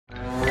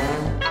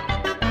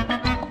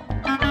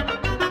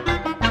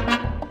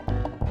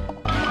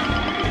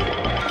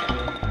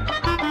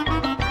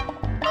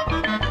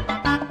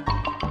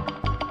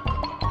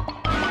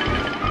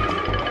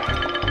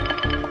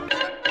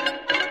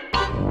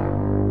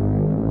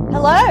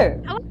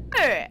Hello.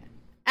 Hello,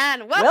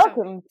 and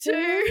Welcome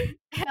to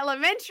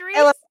Elementary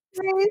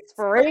Elementary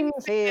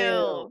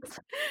Springfield.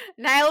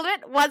 Nailed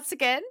it once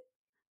again.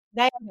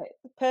 Nailed it.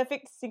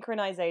 Perfect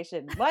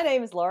synchronization. My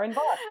name is Lauren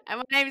Bott. And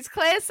my name is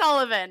Claire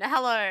Sullivan.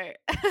 Hello.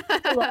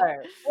 Hello.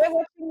 We're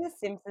watching The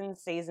Simpsons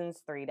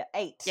seasons 3 to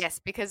 8. Yes,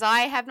 because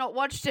I have not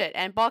watched it,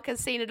 and Bok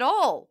has seen it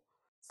all.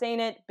 Seen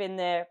it, been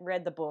there,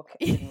 read the book.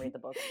 Didn't read the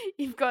book.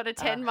 You've got a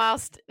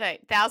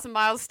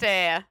 1,000-mile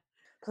stare.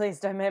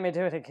 Please don't make me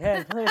do it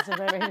again. Please don't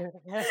make me do it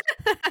again.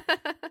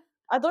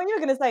 I thought you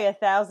were going to say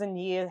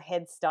 1,000-year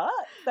head start.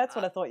 That's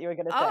what I thought you were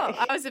going to say.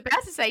 Oh, I was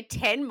about to say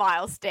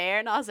 10-mile stare,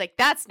 and I was like,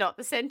 that's not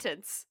the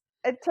sentence.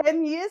 A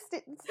 10-year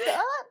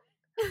start?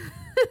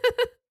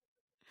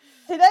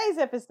 Today's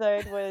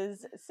episode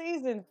was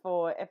season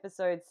 4,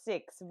 episode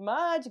 6.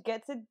 Marge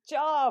gets a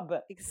job.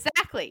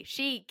 Exactly.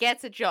 She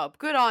gets a job.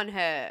 Good on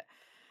her.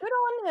 Good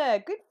on her.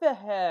 Good for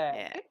her.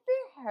 Yeah. Good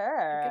for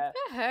her.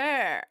 Good for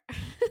her.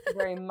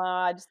 Very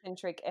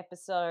Marge-centric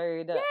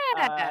episode.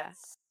 Yeah.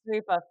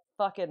 Super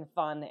fucking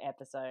fun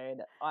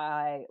episode.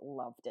 I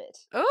loved it.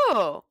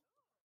 Oh,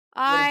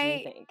 What did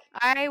you think?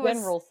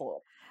 General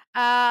thought.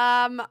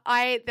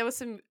 There were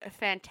some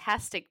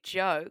fantastic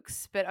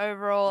jokes, but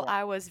overall, Yeah.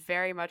 I was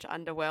very much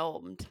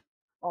underwhelmed.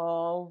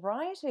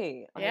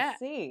 Alrighty. Yeah. I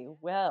see.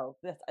 Well,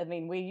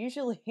 we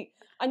usually...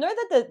 I know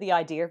that the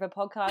idea of a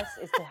podcast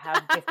is to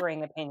have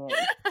differing opinions.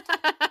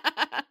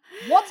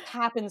 What's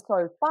happened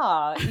so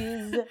far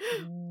is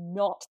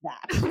not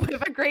that.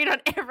 We've agreed on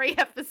every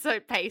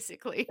episode,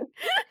 basically.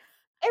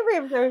 Every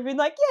episode we've been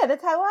like, yeah,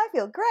 that's how I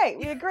feel. Great,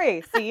 we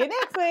agree. See you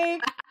next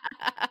week.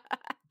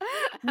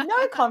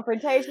 No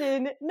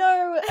confrontation,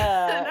 no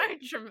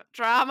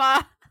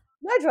drama.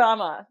 No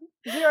drama.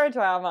 Zero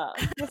drama.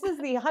 This is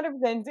the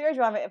 100% zero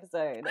drama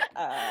episode.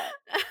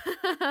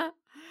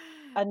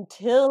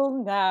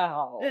 Until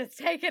now. It's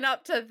taken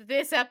up to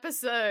this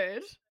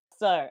episode.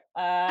 So,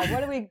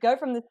 where do we go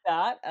from the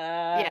start?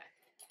 Yeah.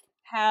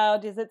 How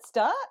does it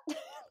start?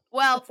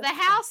 Well, the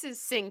house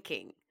is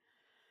sinking.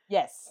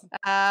 Yes.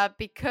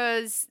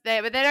 Because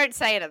they don't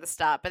say it at the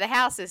start, but the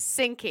house is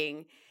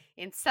sinking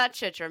in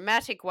such a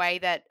dramatic way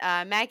that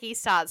Maggie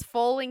starts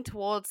falling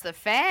towards the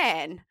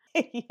fan.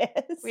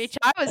 Yes. Which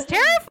I was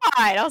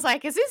terrified. I was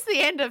like, is this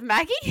the end of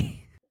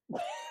Maggie?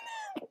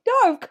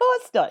 No, of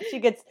course not. She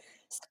gets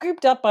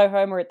scooped up by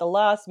Homer at the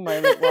last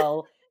moment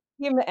while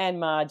him and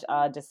Marge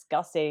are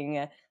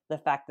discussing the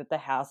fact that the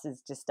house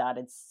has just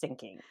started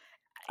sinking.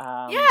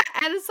 Yeah,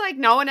 and it's like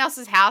no one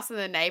else's house in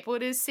the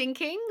neighborhood is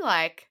sinking.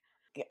 Like,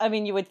 I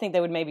mean, you would think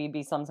there would maybe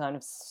be some kind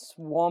of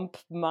swamp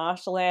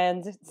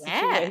marshland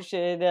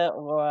situation,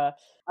 or,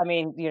 I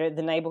mean, you know,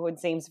 the neighborhood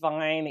seems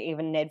fine.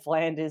 Even Ned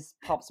Flanders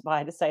pops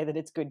by to say that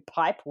it's good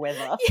pipe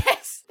weather.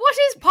 Yes. What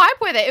is pipe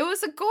weather? It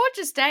was a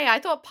gorgeous day. I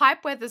thought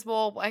pipe weather's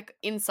more like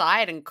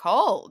inside and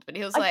cold, but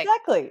he was like,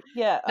 exactly.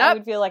 Yeah, nope. I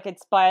would feel like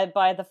it's by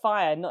the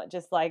fire, not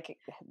just like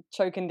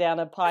choking down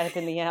a pipe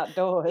in the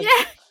outdoors.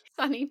 Yeah.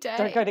 Sunny day.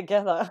 Don't go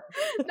together.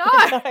 No.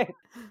 No.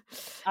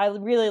 I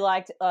really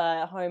liked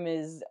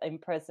Homer's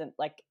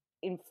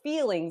in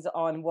feelings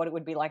on what it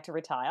would be like to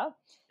retire.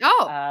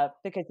 Oh.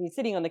 Because he's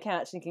sitting on the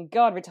couch thinking,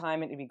 God,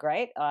 retirement would be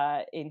great.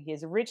 In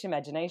his rich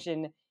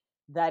imagination,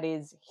 that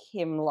is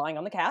him lying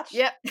on the couch.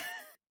 Yep.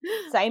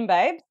 Same,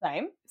 babe.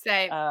 Same.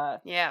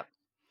 Yeah.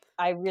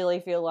 I really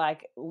feel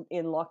like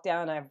in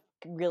lockdown, I've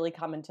really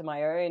come into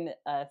my own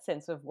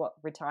sense of what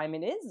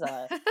retirement is.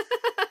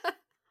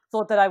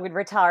 Thought that I would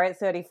retire at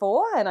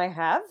 34, and I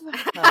have.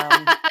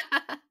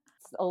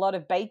 A lot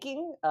of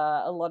baking,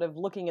 a lot of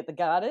looking at the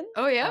garden.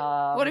 Oh,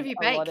 yeah? What have you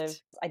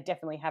baked? I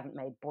definitely haven't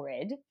made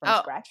bread from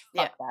scratch.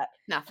 Fuck that.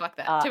 Nah, fuck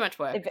that. Too much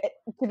work.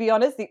 To be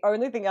honest, the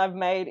only thing I've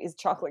made is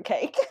chocolate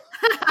cake.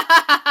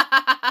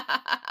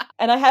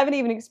 And I haven't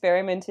even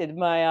experimented.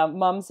 My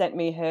mum sent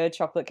me her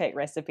chocolate cake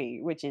recipe,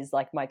 which is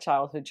like my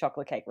childhood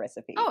chocolate cake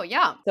recipe. Oh,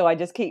 yeah. So I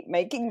just keep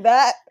making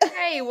that.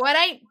 Hey, what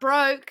ain't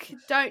broke,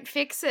 don't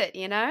fix it,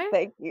 you know?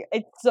 Thank you.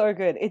 It's so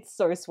good. It's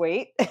so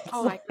sweet.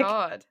 Oh, my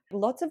God.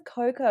 Lots of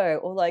cocoa,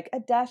 or like a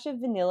dash of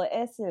vanilla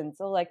essence,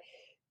 or like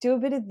do a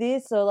bit of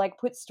this, or like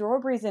put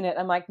strawberries in it.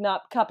 I'm like, nah,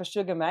 cup of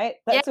sugar, mate.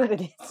 That's what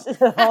it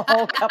is. A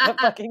whole cup of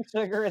fucking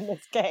sugar in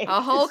this cake.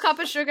 A whole cup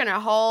of sugar and a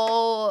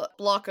whole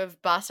block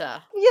of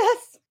butter.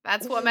 Yes.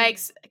 That's what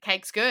makes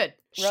cakes good.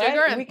 Right?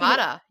 Sugar and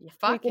butter.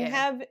 We can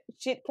have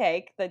shit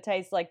cake that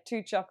tastes like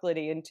too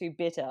chocolatey and too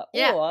bitter.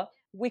 Yeah. Or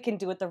we can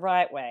do it the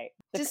right way.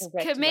 Just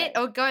commit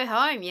or go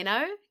home, you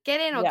know? Get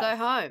in or go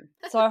home.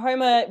 So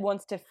Homer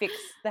wants to fix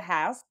the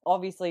house,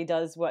 obviously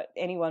does what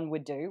anyone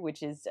would do,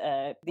 which is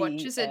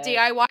watches a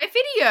DIY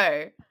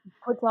video.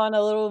 Puts on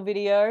a little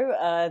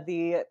video,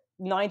 the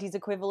 90s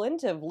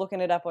equivalent of looking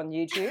it up on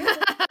YouTube.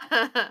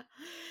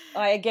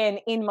 I, again,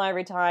 in my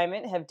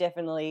retirement, have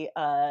definitely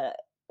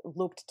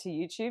looked to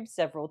YouTube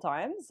several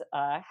times.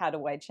 How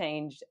do I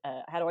turn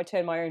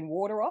my own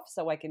water off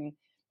so I can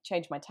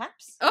change my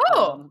taps?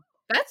 Oh,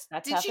 That's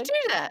Did you do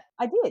that?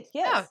 I did,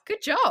 yes. Oh,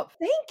 good job.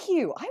 Thank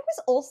you. I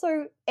was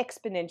also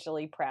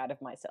exponentially proud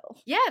of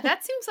myself. Yeah,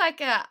 that seems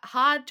like a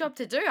hard job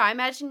to do. I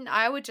imagine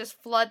I would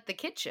just flood the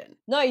kitchen.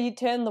 No, you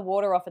turn the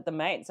water off at the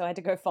main, so I had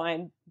to go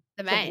find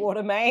The the main.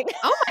 water main.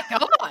 Oh my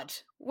God.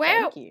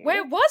 Where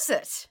was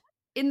it?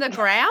 In the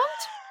ground?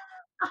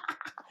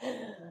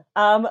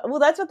 Well,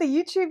 that's what the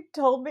YouTube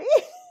told me.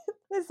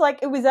 It's like,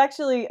 it was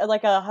actually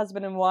like a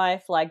husband and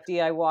wife, like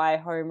DIY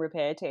home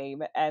repair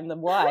team. And the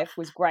wife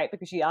was great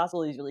because she asked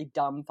all these really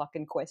dumb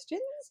fucking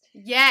questions.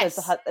 Yes.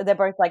 So they're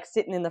both like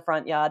sitting in the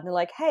front yard and they're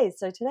like, hey,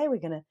 so today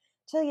we're going to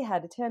tell you how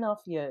to turn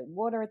off your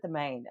water at the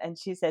main. And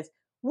she says,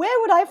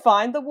 where would I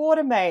find the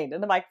water main?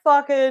 And I'm like,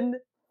 fucking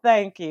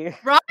thank you.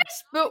 Right?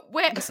 But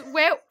where?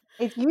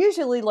 It's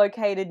usually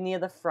located near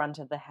the front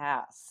of the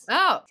house.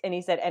 Oh. And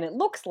he said, and it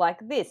looks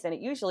like this, and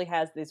it usually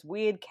has this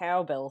weird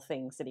cowbell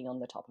thing sitting on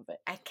the top of it.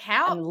 A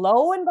cow? And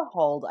lo and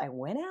behold, I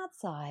went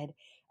outside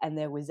and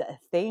there was a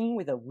thing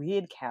with a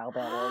weird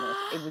cowbell on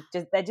it. It was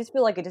just, I just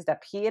feel like it just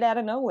appeared out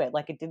of nowhere,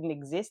 like it didn't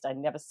exist. I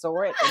never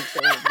saw it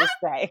until this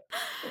day.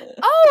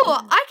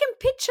 Oh, I can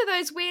picture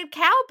those weird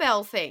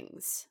cowbell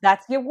things.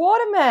 That's your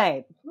water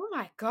main. Oh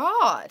my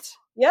God.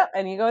 Yep,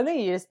 and you go in there,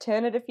 you just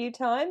turn it a few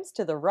times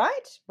to the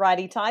right,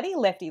 righty-tighty,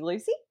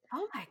 lefty-loosey.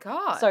 Oh my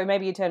God. So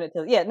maybe you turn it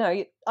to,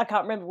 I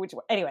can't remember which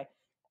one. Anyway,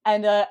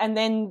 and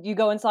then you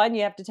go inside and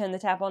you have to turn the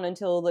tap on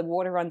until the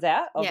water runs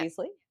out,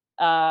 obviously.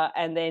 Yeah.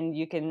 And then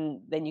you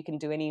can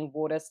do any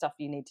water stuff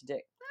you need to do.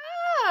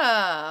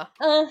 Ah.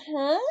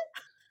 Uh-huh.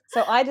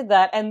 So I did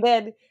that, and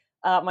then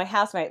my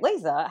housemate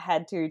Lisa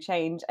had to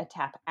change a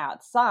tap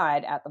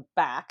outside at the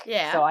back.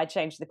 Yeah. So I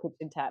changed the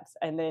kitchen taps,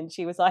 and then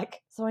she was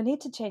like, so I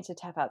need to change the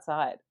tap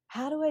outside.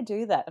 How do I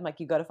do that? I'm like,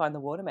 you got to find the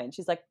water main.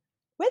 She's like,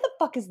 where the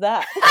fuck is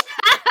that?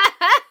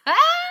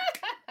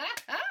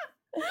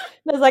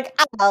 And I was like,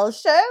 I'll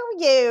show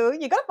you.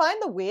 You got to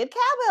find the weird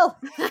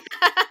cowbell.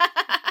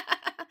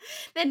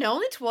 They're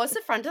normally towards the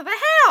front of the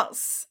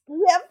house.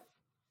 Yep.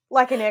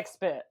 Like an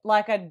expert.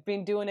 Like I'd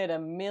been doing it a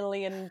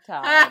million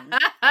times.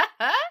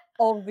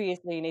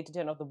 Obviously, you need to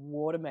turn off the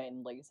water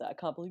main, Lisa. I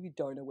can't believe you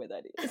don't know where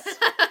that is.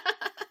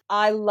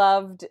 I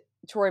loved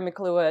Troy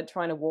McClure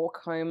trying to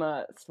walk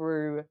Homer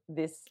through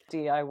this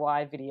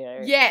DIY video.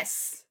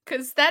 Yes,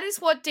 because that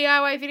is what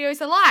DIY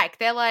videos are like.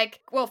 They're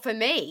like, well, for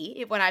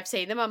me, when I've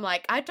seen them, I'm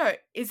like,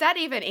 is that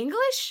even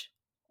English?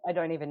 I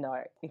don't even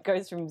know. It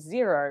goes from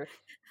 0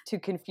 to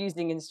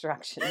confusing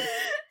instructions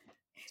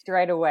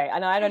straight away.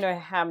 And I don't know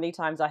how many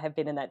times I have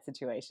been in that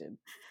situation.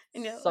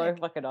 So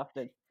fucking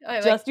often.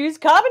 Just use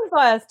Carbon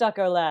Fire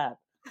Stucco Lab.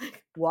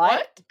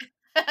 What?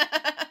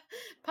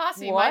 Pass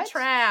me my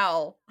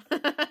trowel.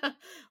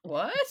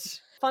 What?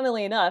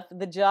 Funnily enough,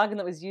 the jargon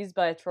that was used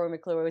by Troy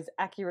McClure was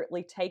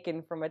accurately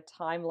taken from a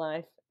Time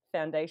Life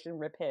Foundation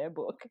repair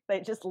book.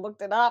 They just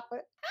looked it up.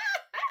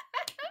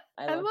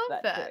 I love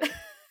that.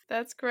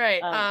 That's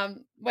great.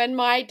 When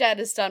my dad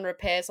has done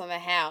repairs on the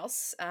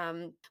house,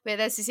 where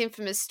there's this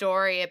infamous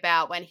story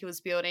about when he was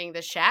building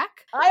the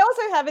shack. I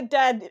also have a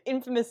dad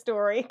infamous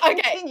story.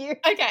 Continue.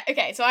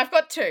 Okay. So I've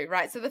got two,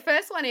 right? So the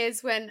first one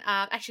is when,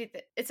 actually,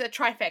 it's a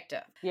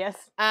trifecta.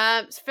 Yes.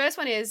 First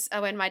one is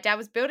when my dad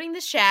was building the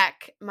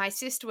shack, my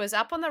sister was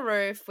up on the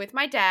roof with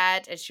my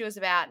dad, and she was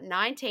about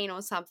 19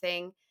 or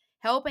something,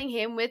 helping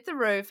him with the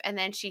roof, and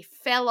then she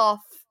fell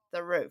off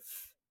the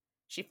roof.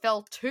 She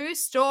fell 2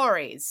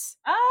 stories.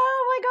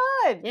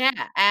 Oh my God.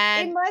 Yeah.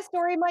 And in my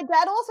story, my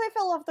dad also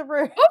fell off the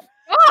roof.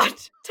 Oh God.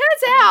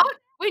 Turns out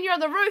when you're on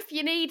the roof,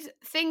 you need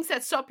things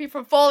that stop you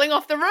from falling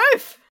off the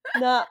roof.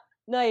 No,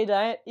 you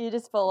don't. You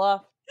just fall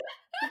off.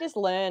 You just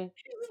learn.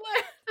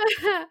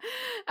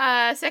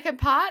 Second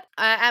part,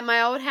 at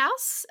my old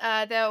house,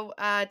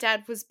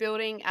 Dad was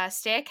building a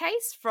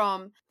staircase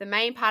from the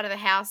main part of the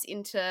house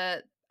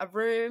into a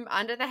room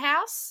under the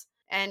house.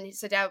 And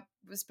so Dad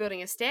was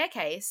building a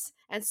staircase.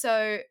 And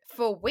so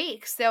for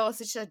weeks, there was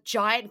such a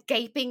giant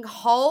gaping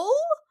hole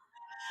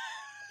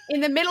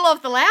in the middle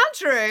of the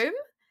lounge room.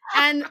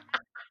 And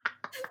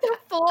the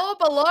floor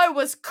below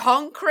was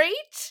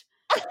concrete.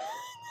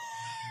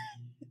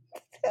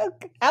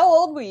 How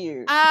old were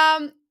you?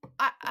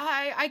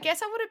 I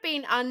guess I would have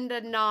been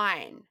under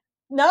 9.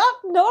 No.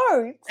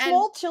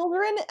 Small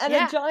children and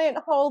a giant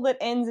hole that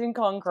ends in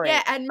concrete.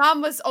 Yeah, and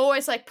Mum was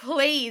always like,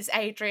 please,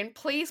 Adrian,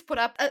 please put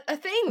up a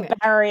thing.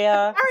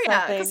 Barrier.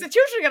 Because the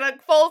children are going to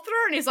fall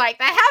through. And he's like,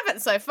 they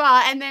haven't so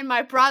far. And then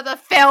my brother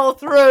fell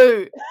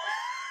through.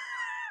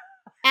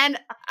 And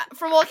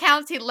from all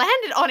accounts, he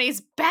landed on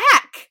his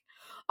back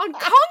on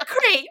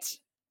concrete.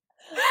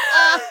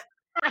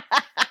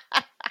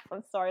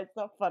 I'm sorry, it's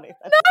not funny.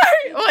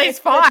 No, well, he's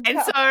fine.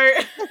 So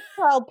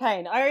child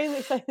pain. I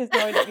only say this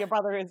knowing that your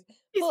brother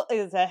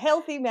is a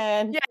healthy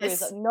man. Yes, who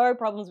has no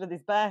problems with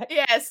his back.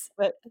 Yes,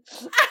 but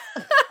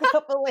I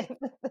can't believe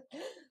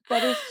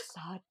that is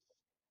such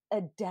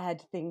a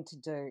dad thing to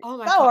do. Oh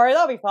my God. Don't worry,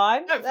 they'll be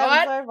fine. They'll be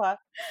fine. So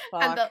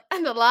fine.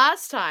 And the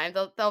last time,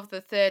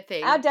 the third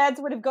thing, our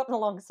dads would have gotten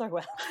along so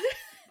well.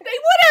 They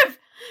would have.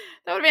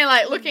 That would have been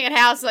like looking at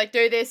houses, like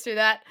do this, do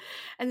that.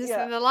 And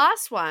Yeah. the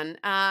last one,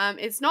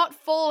 it's not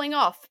falling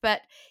off,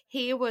 but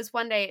he was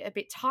one day a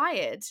bit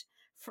tired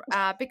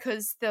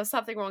because there was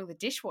something wrong with the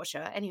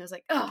dishwasher, and he was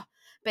like, "Oh!"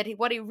 But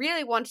what he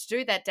really wanted to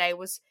do that day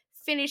was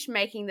finish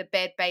making the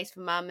bed base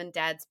for Mum and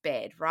Dad's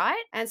bed,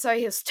 right? And so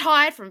he was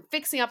tired from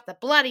fixing up the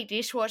bloody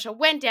dishwasher.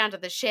 Went down to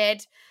the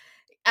shed,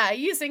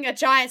 using a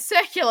giant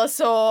circular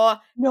saw.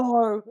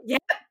 No.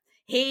 Yep,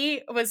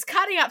 he was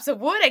cutting up some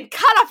wood and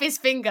cut off his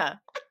finger.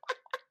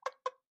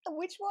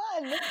 Which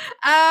one?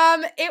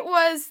 It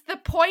was the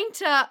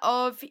pointer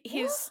of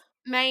his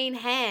main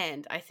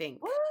hand, I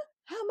think. What?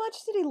 How much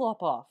did he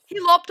lop off? He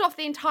lopped off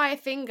the entire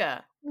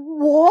finger.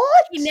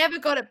 What? He never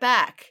got it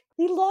back.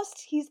 He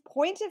lost his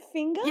pointer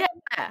finger?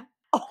 Yeah.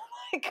 Oh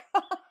my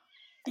god.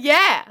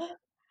 Yeah.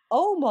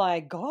 Oh my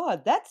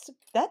god. That's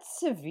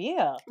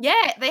severe.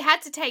 Yeah,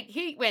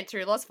 he went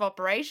through lots of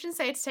operations.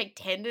 They had to take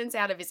tendons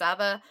out of his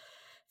other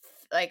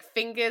like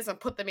fingers and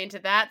put them into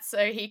that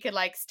so he could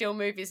like still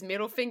move his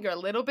middle finger a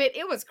little bit.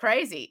 It was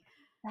crazy.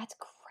 That's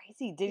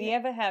crazy. Did he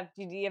ever have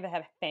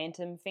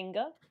phantom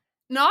finger?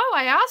 No,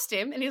 I asked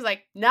him and he's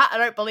like, "Nah, I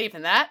don't believe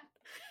in that."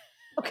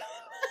 Okay.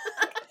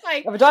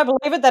 Like, if I don't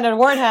believe it, then it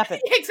won't happen.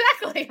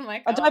 Exactly. I'm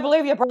like, I don't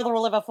believe your brother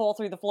will ever fall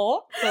through the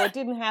floor, so it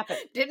didn't happen.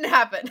 Didn't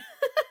happen.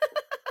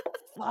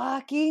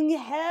 Fucking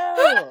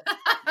hell.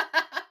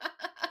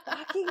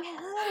 Fucking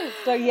hell.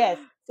 So yes.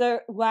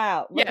 So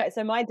wow. Yeah. Okay,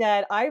 so my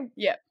dad,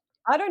 Yeah.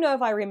 I don't know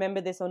if I remember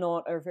this or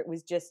not, or if it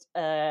was just,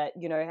 how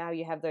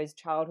you have those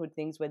childhood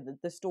things where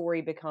the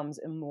story becomes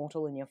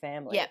immortal in your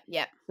family. Yeah,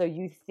 yeah. So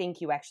you think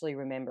you actually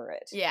remember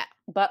it. Yeah.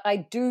 But I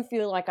do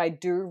feel like I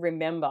do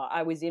remember.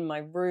 I was in my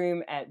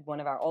room at one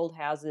of our old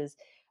houses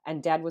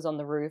and Dad was on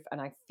the roof and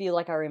I feel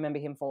like I remember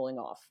him falling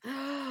off.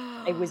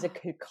 It was a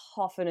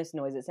cacophonous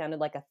noise. It sounded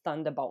like a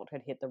thunderbolt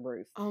had hit the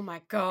roof. Oh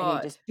my god. And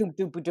he just doop,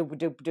 doop, doop,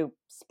 doop, doop,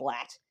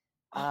 splat.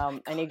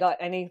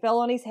 And he fell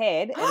on his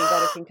head and he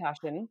got a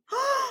concussion.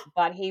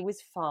 But he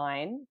was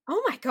fine.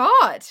 Oh my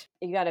god.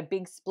 He got a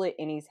big split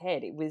in his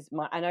head.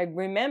 And I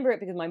remember it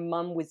because my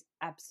mum was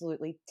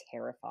absolutely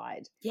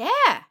terrified.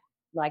 Yeah.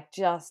 Like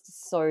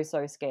just so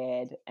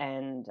scared.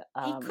 And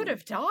he could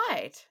have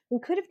died. He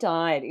could have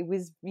died. It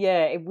was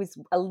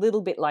a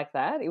little bit like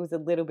that. It was a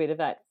little bit of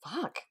that,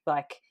 fuck,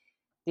 like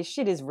this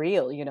shit is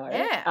real, you know?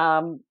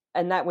 Yeah.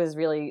 And that was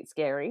really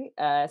scary.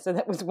 So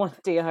that was one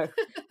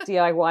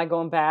DIY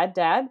gone bad,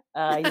 Dad.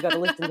 You got to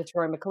listen to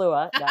Troy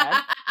McClure,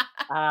 Dad.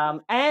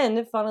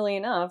 And funnily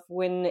enough,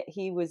 when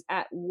he was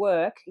at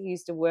work, he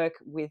used to work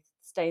with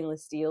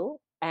stainless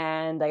steel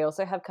and they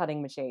also have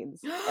cutting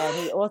machines. And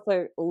he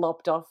also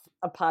lopped off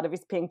a part of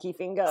his pinky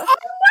finger. Oh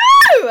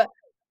no!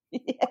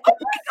 Yeah. Oh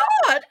my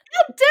god!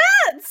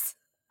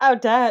 Our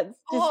dads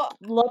just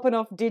lopping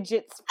off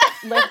digits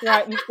left,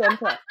 right and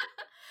centre.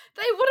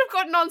 They would have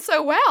gotten on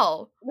so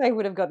well. They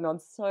would have gotten on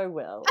so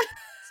well.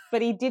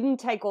 But he didn't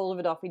take all of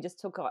it off. He just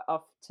took it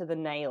off to the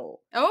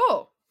nail.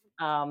 Oh.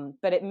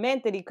 But it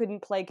meant that he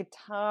couldn't play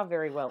guitar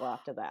very well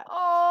after that.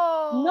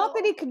 Oh. Not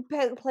that he could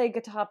play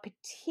guitar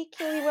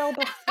particularly well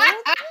before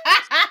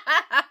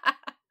that,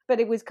 but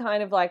it was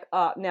kind of like,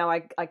 oh, now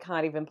I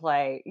can't even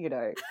play,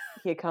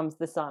 Here Comes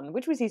the Sun,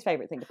 which was his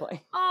favourite thing to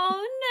play.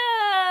 Oh,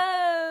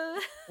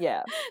 no.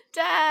 Yeah.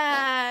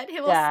 Dad. He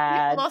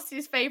lost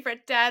his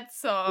favourite dad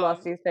song.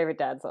 Lost his favourite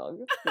dad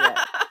song.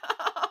 Yeah.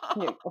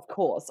 Yeah, of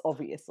course,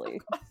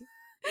 obviously.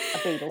 A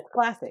Beatles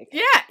classic.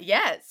 Yeah,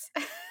 yes.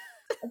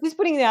 I'm just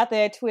putting it out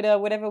there, Twitter,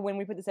 whatever, when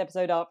we put this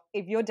episode up,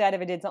 if your dad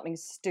ever did something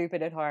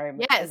stupid at home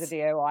as a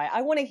DIY,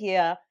 I want to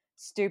hear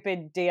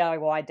stupid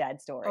DIY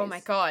dad stories. Oh my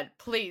God,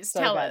 please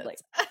tell us.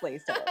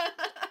 Please tell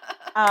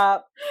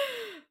us.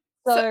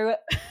 So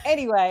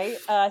anyway,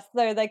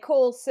 so they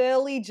call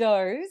Surly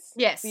Joe's,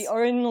 the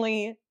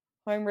only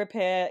home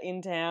repair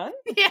in town,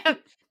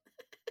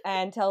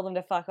 and tell them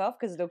to fuck off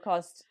because it'll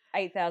cost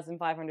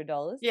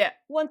 $8,500. Yeah.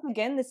 Once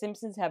again, the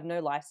Simpsons have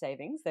no life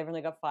savings. They've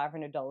only got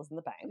 $500 in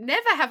the bank.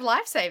 Never have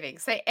life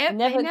savings. They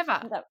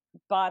never.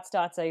 Bart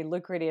starts a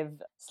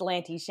lucrative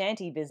slanty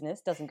shanty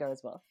business. Doesn't go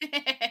as well.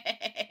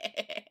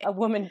 A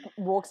woman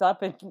walks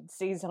up and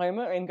sees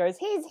Homer and goes,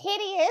 "He's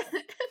hideous."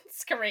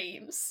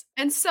 Screams.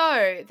 And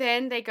so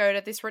then they go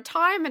to this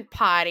retirement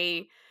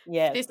party.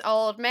 Yes. This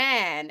old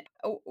man,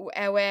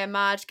 where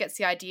Marge gets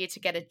the idea to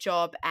get a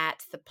job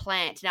at the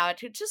plant. Now, I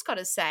just got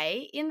to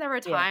say, in the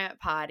retirement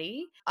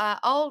party,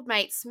 old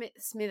mate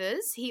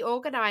Smithers, he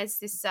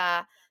organised this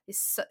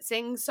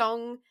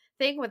sing-song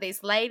thing with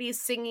these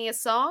ladies singing a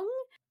song,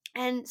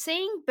 and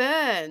seeing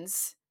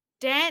Burns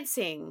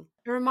dancing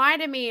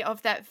reminded me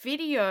of that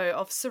video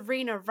of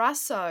Serena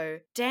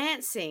Russo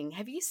dancing.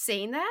 Have you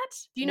seen that?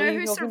 Do you know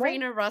who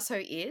Serena Russo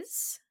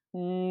is?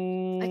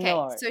 Okay,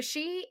 so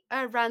she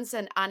runs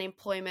an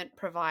unemployment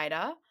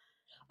provider.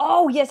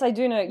 Oh, yes, I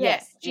do know.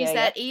 Yes. She's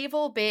that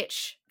evil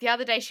bitch. The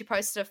other day she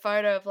posted a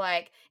photo of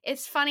like,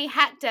 it's funny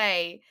hat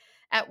day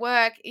at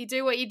work. You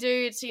do what you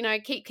do to,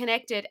 keep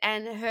connected.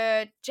 And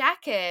her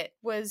jacket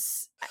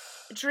was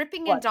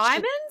dripping in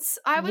diamonds,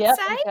 I would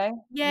say. Okay.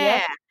 Yeah.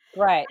 Yep.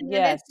 Right.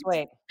 Yeah,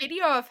 sweet.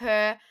 Video of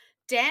her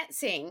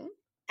dancing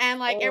And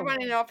like Oh,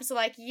 everyone in the office are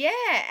like, yeah,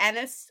 and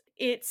it's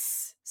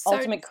so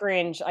ultimate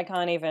cringe. I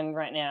can't even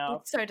right now.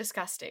 it's so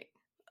disgusting.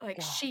 Like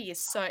God. she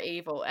is so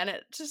evil, and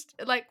it just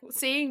like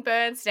seeing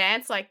Burns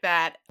dance like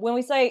that. When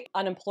we say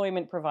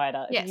unemployment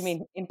provider, you Yes.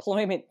 mean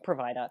employment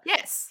provider.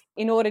 Yes.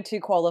 In order to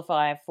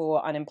qualify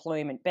for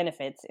unemployment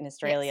benefits in Yes.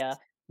 Australia,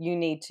 you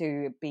need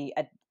to be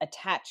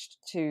attached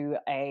to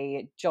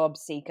a job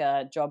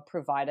seeker, job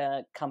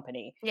provider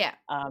company. Yeah.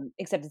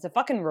 Except it's a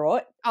fucking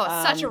rort. Oh,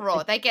 it's such a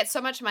raw. They get so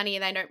much money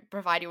and they don't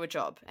provide you a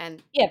job.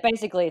 And Yeah,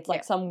 basically, it's like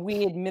Yeah. some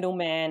weird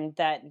middleman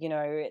that,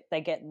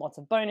 they get lots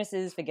of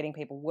bonuses for getting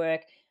people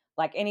work.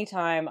 Like,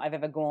 anytime I've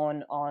ever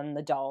gone on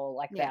the dole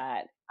like Yeah.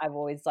 that, I've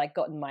always, like,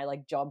 gotten my,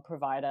 like, job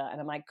provider,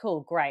 and I'm like,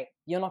 "Cool, great.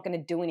 You're not gonna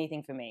do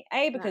anything for me."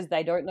 A, because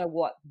they don't know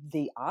what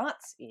the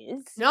arts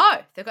is.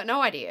 no, they've got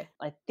no idea.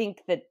 I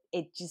think that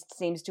it just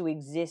seems to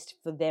exist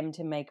for them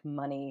to make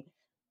money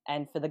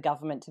and for the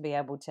government to be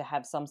able to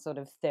have some sort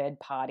of third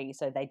party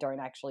so they don't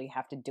actually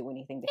have to do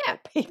anything to Yeah.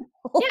 help people.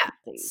 Yeah.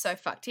 Please. So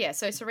fucked. Yeah.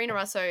 So Serena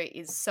Russo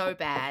is so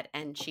bad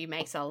and she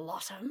makes a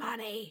lot of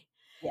money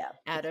Yeah,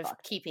 out it's of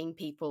fucked. keeping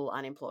people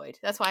unemployed.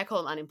 That's why I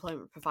call them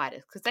unemployment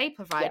providers, because they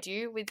provide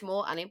you with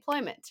more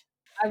unemployment.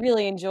 I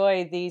really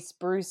enjoy the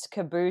Spruce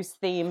Caboose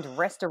themed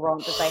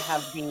restaurant that they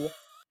have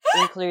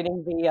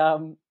including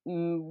the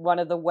one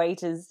of the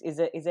waiters is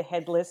a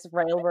headless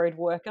railroad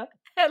worker.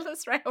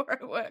 Headless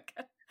railroad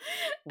worker.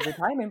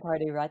 Retirement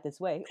party right this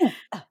way. It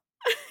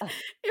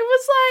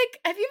was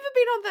like, have you ever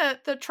been on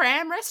the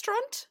tram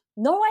restaurant?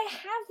 No, I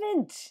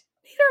haven't.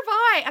 Neither have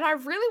I, and I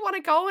really want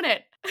to go on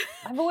it.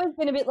 I've always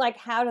been a bit like,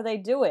 how do they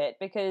do it?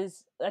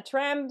 Because the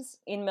trams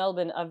in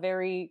Melbourne are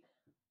very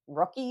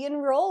rocky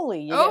and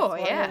rolly. You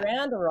get thrown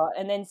around a lot.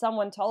 And then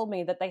someone told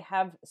me that they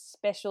have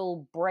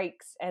special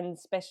brakes and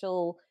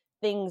special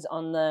things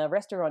on the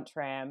restaurant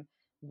tram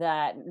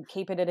that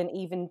keep it at an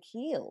even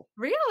keel.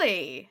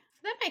 Really?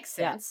 That makes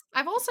Yeah. sense.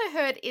 I've also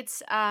heard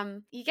it's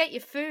you get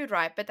your food,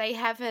 right, but they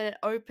have an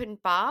open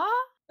bar.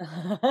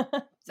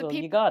 So Well,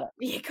 you got it.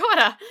 You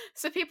gotta.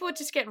 So people would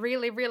just get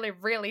really, really,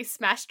 really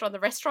smashed on the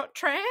restaurant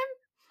tram.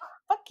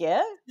 Fuck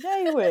yeah. Yeah,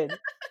 you would.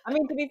 I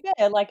mean, to be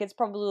fair, like, it's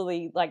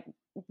probably like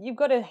you've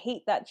got to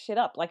heat that shit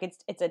up. Like,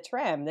 it's a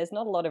tram. There's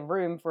not a lot of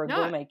room for a No.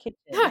 gourmet kitchen.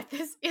 No,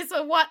 this is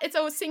it's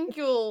a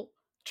single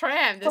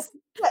tram. This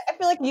I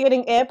feel like you're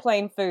getting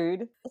airplane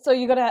food, so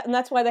you got to, and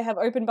that's why they have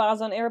open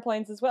bars on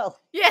airplanes as well.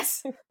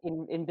 Yes.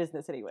 in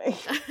business anyway.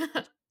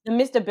 The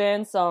Mr.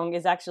 Burns song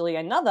is actually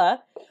another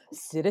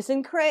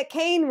Citizen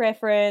Kane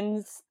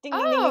reference. Ding,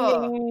 ding,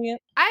 ding, ding, ding.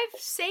 I've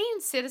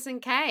seen Citizen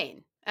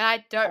Kane, and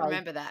I don't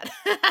remember that.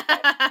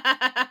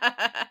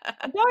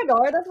 I don't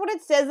know. That's what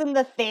it says in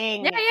the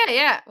thing.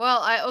 Yeah.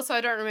 Well,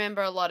 I don't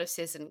remember a lot of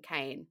Citizen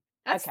Kane.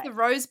 That's the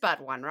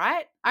Rosebud one,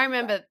 right? I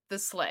remember the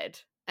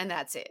sled, and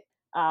that's it.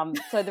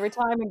 So the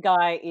retirement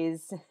guy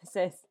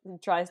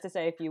tries to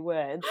say a few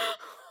words.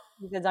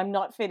 He says, "I'm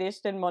not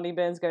finished," and Monty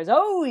Burns goes,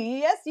 "Oh,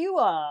 yes, you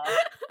are."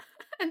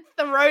 And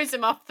throws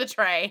him off the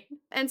train.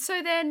 And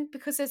so then,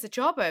 because there's a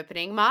job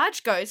opening,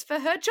 Marge goes for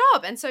her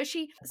job. And so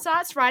she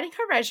starts writing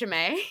her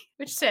resume,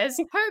 which says,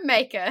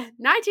 homemaker,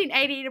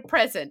 1980 to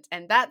present.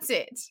 And that's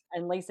it.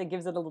 And Lisa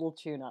gives it a little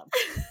tune-up.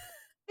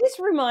 This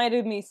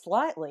reminded me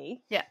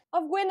slightly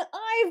of when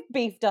I've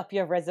beefed up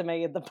your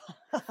resume in the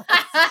past.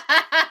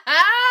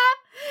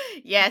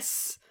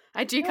 Yes.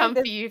 I do come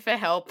for you for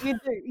help. You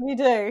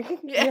do.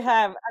 Yeah. You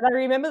have. And I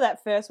remember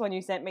that first one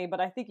you sent me,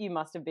 but I think it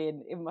must have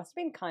been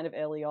kind of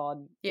early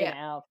on in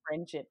our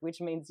friendship,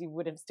 which means you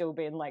would have still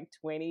been like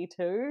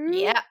 22.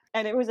 Yeah.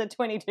 And it was a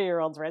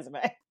 22-year-old's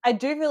resume. I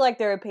do feel like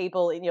there are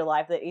people in your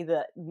life that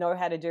either know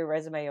how to do a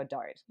resume or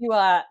don't. You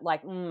are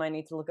like, I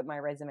need to look at my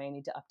resume, I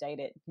need to update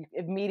it. You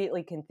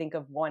immediately can think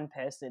of one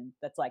person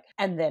that's like,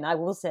 and then I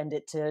will send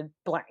it to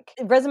blank.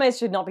 Resumes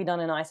should not be done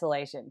in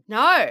isolation.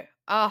 No.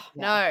 Oh,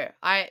 no.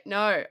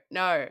 No.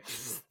 No.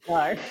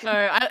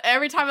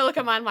 Every time I look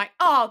at mine, I'm like,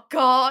 oh,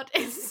 God,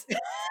 it's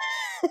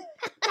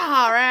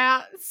far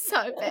out. It's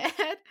so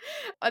bad.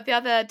 The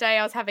other day,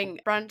 I was having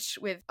brunch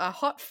with a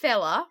hot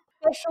fella.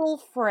 Special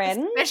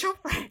friend.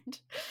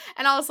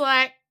 And I was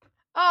like,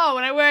 oh,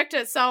 when I worked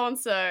at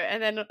so-and-so,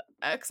 and then,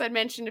 because I'd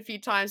mentioned a few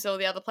times all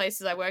the other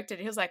places I worked at,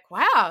 he was like,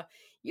 wow,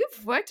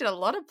 you've worked at a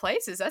lot of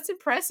places. That's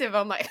impressive.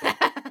 I'm like,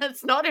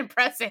 it's not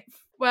impressive.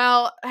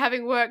 Well,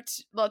 having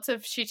worked lots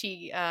of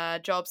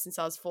shitty jobs since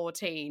I was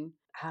 14.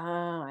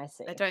 Ah, I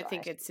see. I don't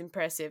think it's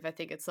impressive. I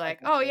think it's like,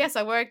 oh, yes,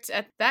 I worked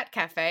at that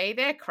cafe.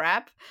 They're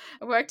crap.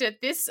 I worked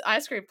at this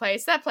ice cream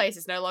place. That place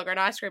is no longer an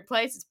ice cream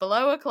place. It's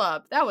below a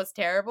club. That was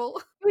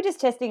terrible. You were just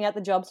testing out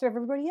the jobs for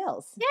everybody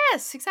else.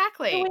 Yes,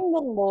 exactly. Doing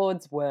the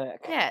Lord's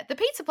work. Yeah, the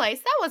pizza place,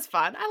 that was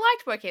fun. I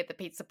liked working at the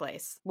pizza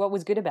place. What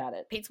was good about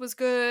it? Pizza was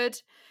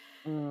good.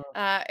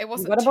 It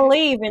wasn't. You got to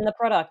believe in the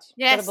product.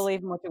 Yes. You got to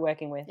believe in what you're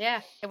working with.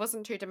 Yeah, it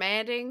wasn't too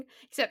demanding.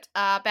 Except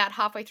about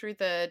halfway through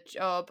the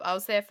job, I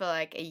was there for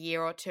like a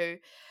year or two.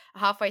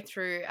 halfway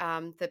through,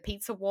 the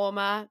pizza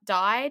warmer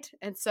died,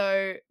 and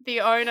so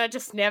the owner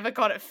just never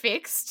got it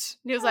fixed.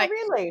 And Oh,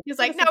 really? he was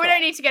What like, a "No, we don't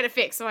surprise. need to get it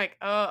fixed." I'm like,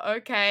 "Oh,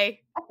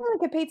 okay." I feel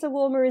like a pizza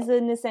warmer is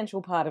an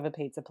essential part of a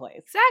pizza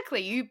place.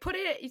 Exactly. You put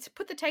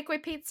the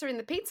takeaway pizza in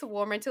the pizza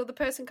warmer until the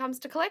person comes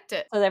to collect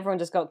it. So everyone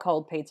just got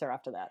cold pizza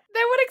after that.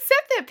 They would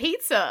accept their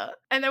pizza,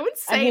 and they wouldn't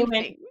And say he went,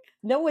 anything.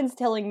 no one's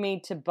telling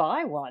me to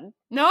buy one.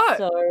 No.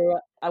 So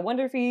I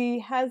wonder if he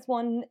has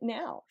one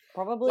now.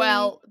 Probably.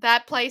 Well,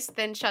 that place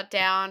then shut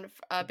down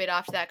a bit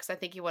after that because I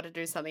think he wanted to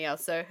do something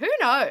else. So who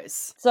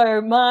knows? So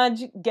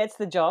Marge gets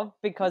the job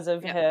because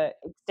of Yep. her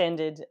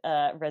extended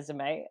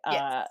resume.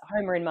 Yes.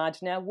 Homer and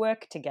Marge now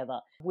work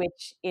together,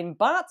 which in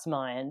Bart's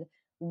mind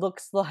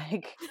looks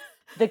like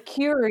the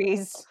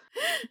Curies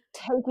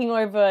taking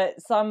over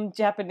some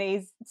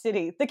Japanese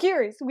city. The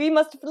Curies, we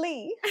must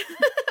flee.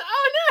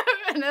 Oh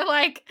no! And they're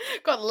like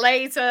got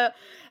laser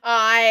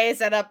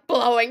eyes and are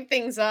blowing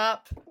things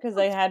up. Because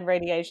they had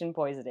radiation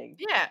poisoning.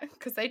 Yeah,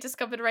 because they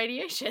discovered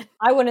radiation.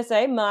 I want to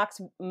say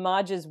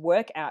Marge's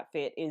work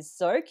outfit is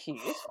so cute.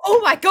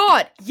 Oh my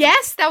god!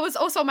 Yes, that was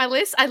also on my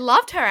list. I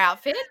loved her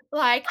outfit.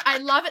 Like, I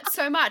love it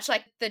so much.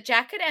 Like the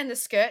jacket and the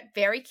skirt,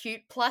 very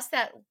cute. Plus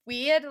that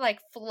weird, like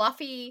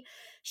fluffy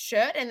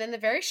shirt, and then the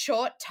very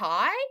short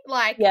tie.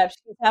 Like, Yeah,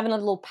 she's having a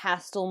little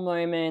pastel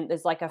moment.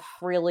 There's like a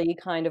frilly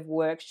kind of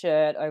work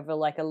shirt over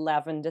like a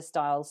lavender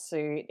style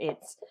suit.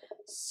 It's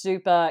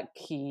super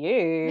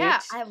cute. yeah,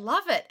 I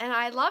love it, and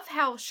I love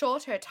how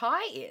short her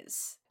tie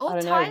is. I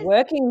don't know,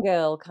 working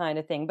girl kind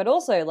of thing, but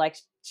also like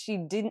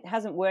she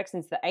hasn't worked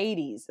since the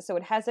 80s, so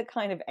it has a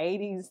kind of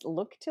 80s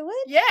look to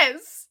it.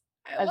 Yes,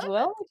 as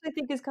well, which I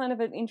think is kind of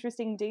an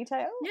interesting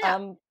detail.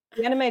 Yeah.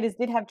 The animators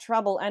did have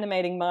trouble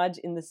animating Marge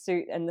in the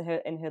suit and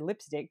her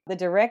lipstick. The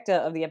director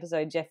of the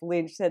episode, Jeff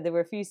Lynch, said there were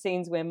a few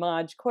scenes where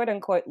Marge, quote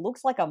unquote,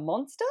 looks like a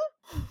monster.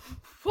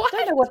 What? I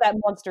don't know what that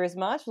monstrous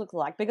Marge looks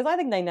like because I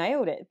think they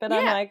nailed it. But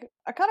I'm Yeah. like,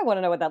 I kind of want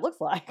to know what that looks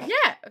like.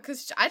 Yeah,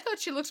 because I thought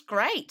she looked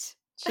great.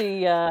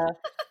 She,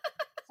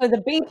 so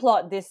the B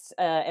plot this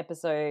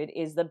episode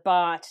is that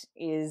Bart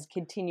is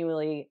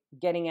continually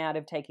getting out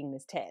of taking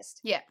this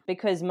test. Yeah.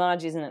 Because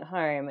Marge isn't at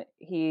home,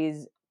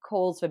 his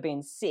calls for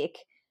being sick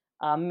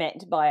are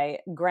met by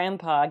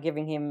Grandpa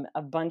giving him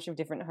a bunch of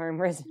different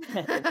home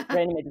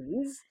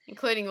remedies.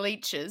 Including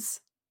leeches.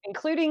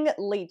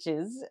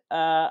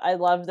 I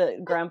love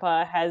that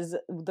Grandpa has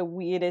the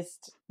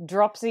weirdest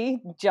dropsy,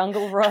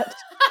 jungle rot,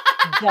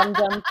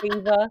 dum-dum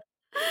fever.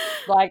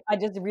 Like, I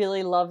just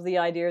really love the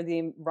idea of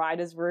the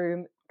writer's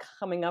room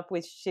coming up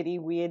with shitty,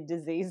 weird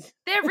diseases.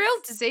 They're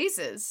real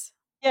diseases.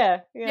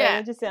 Yeah,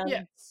 they just sound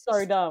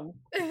so dumb.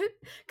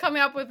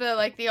 Coming up with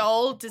the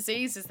old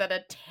diseases that are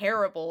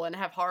terrible and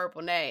have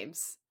horrible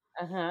names.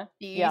 Uh-huh.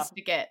 You used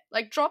to get.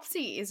 Like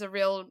dropsy was a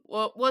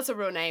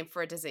real name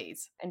for a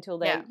disease. Until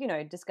they,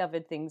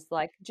 discovered things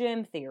like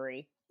germ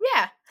theory.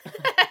 Yeah.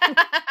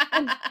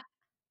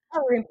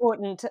 Other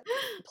important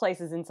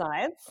places in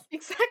science.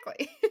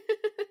 Exactly.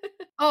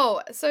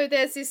 Oh, so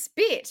there's this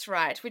bit,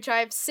 right, which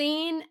I've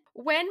seen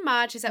when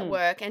Marge is at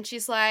work and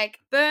she's like,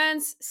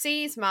 Burns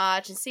sees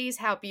Marge and sees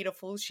how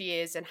beautiful she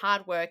is and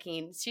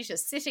hardworking. She's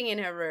just sitting in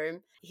her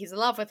room. He's in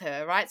love with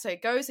her, right? So he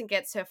goes and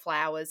gets her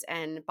flowers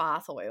and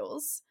bath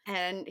oils.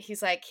 And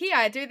he's like, here,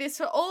 I do this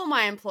for all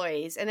my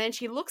employees. And then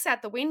she looks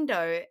out the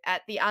window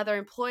at the other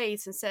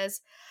employees and says,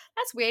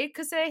 that's weird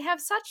because they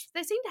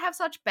seem to have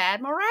such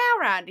bad morale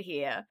around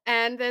here.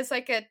 And there's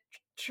like a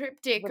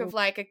triptych of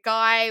like a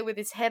guy with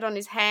his head on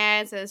his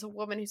hands, and there's a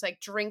woman who's like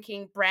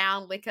drinking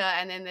brown liquor,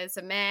 and then there's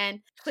a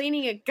man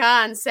cleaning a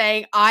gun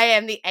saying, I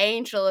am the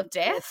angel of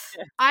death.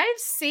 I've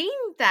seen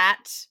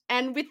that,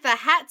 and with the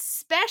hat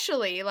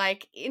especially,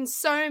 like in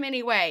so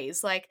many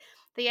ways. Like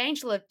the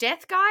angel of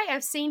death guy,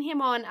 I've seen him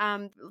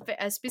on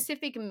a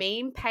specific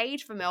meme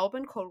page for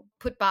Melbourne called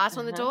Put Bart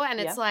on the Door, and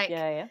it's like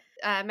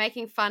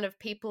making fun of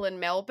people in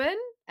Melbourne.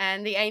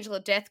 And the angel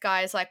of death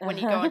guy is like when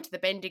you go into the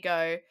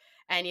Bendigo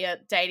and you're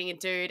dating a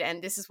dude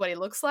and this is what he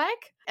looks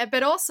like.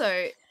 But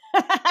also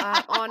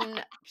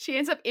she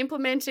ends up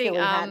implementing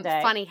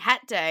Funny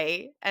Hat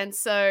Day. And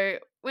so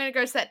when it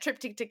goes to that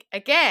triptych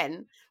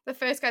again, the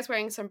first guy's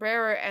wearing a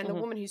sombrero and the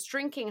woman who's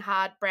drinking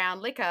hard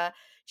brown liquor,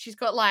 she's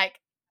got like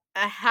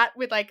a hat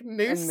with like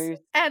moose.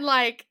 And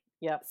like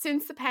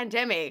since the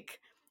pandemic,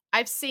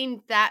 I've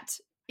seen that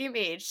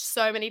image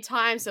so many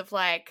times of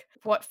like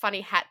what Funny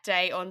Hat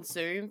Day on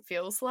Zoom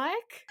feels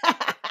like.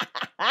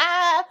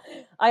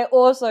 I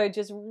also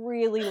just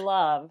really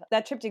love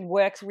that triptych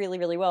works really,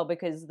 really well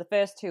because the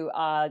first two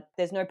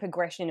there's no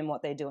progression in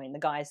what they're doing. The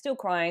guy is still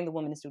crying, the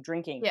woman is still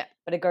drinking. Yeah.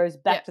 But it goes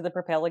back to the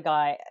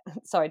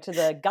to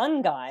the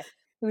gun guy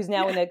who's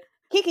now in a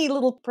kicky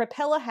little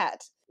propeller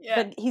hat.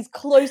 Yeah. But he's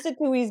closer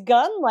to his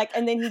gun,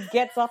 and then he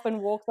gets up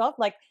and walks off.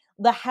 Like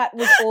the hat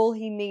was all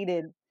he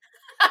needed.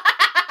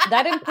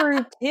 That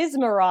improved his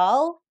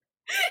morale.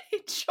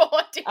 It sure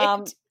did.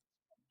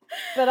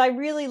 But I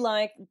really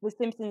like The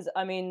Simpsons.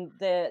 I mean,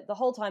 the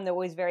whole time they're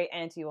always very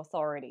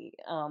anti-authority,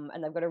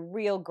 and they've got a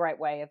real great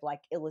way of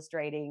like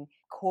illustrating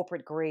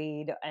corporate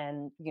greed,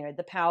 and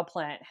the power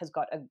plant has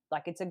got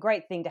it's a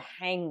great thing to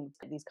hang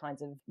these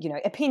kinds of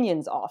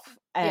opinions off,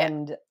 Yeah.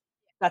 and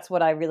that's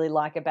what I really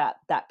like about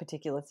that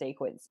particular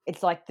sequence.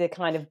 It's like the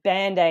kind of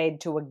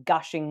band-aid to a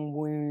gushing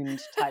wound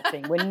type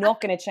thing. We're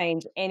not going to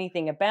change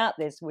anything about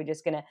this. We're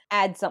just going to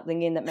add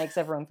something in that makes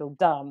everyone feel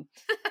dumb.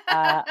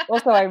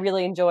 Also, I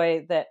really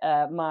enjoy that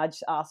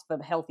Marge asks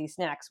for healthy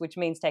snacks, which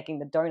means taking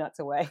the donuts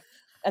away.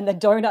 And the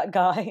donut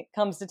guy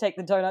comes to take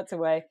the donuts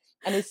away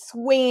and is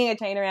swinging a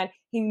chain around.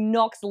 He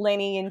knocks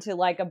Lenny into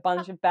like a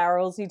bunch of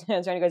barrels. He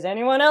turns around and goes,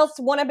 anyone else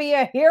want to be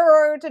a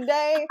hero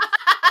today?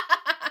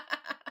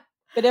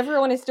 But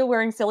everyone is still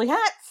wearing silly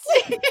hats.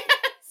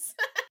 Yes.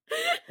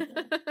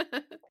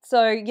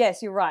 So,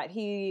 yes, you're right.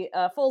 He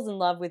falls in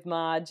love with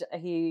Marge.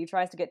 He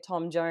tries to get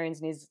Tom Jones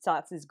and he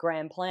starts his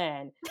grand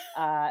plan.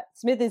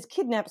 Smithers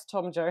kidnaps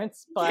Tom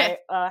Jones by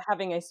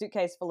having a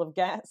suitcase full of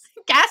gas.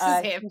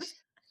 Gasses him.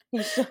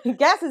 He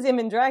gasses him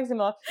and drags him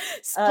off.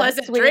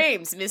 Pleasant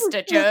dreams,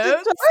 Mr.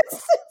 Jones.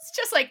 It's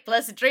just like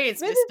pleasant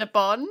dreams, Mr.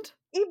 Bond.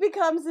 He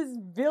becomes this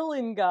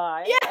villain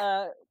guy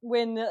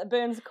when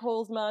Burns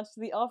calls Marge to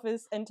the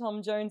office and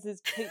Tom Jones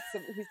peeks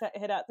his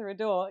head out through a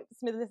door.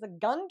 Smithers has a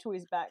gun to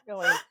his back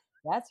going,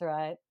 that's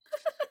right.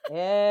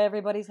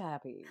 Everybody's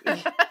happy.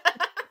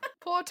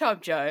 Poor Tom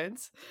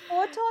Jones.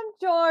 Poor Tom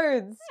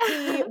Jones.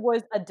 He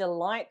was a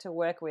delight to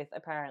work with,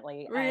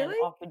 apparently. Really? And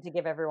offered to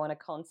give everyone a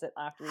concert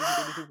after he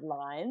did his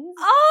lines.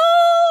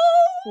 Oh!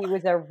 He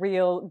was a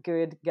real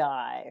good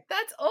guy.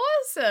 That's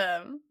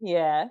awesome.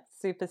 Yeah,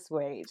 super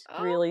sweet.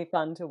 Oh. Really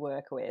fun to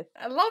work with.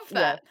 I love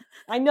that.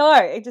 Yeah. I know.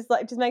 It just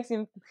makes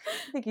him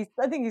I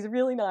think he's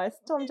really nice.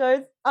 Tom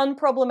Jones,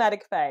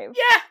 unproblematic fave.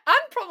 Yeah,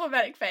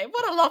 unproblematic fave.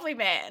 What a lovely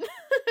man.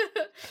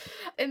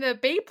 In the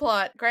B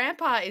plot,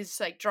 Grandpa is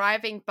like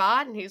driving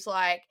Bart and he's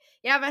like,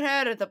 you haven't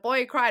heard of the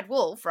boy who cried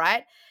wolf,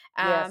 right?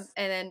 Yes.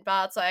 And then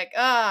Bart's like,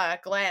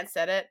 glanced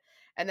at it.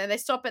 And then they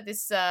stop at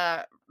this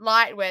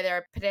light where there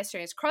are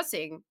pedestrians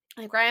crossing.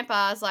 And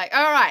Grandpa's like,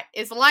 all right,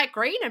 is the light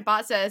green? And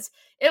Bart says,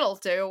 it'll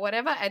do, or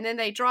whatever. And then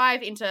they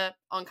drive into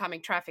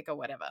oncoming traffic or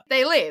whatever.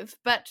 They live,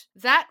 but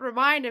that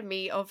reminded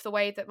me of the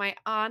way that my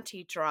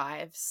auntie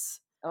drives.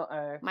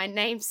 Uh-oh. My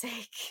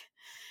namesake.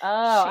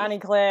 Oh, Annie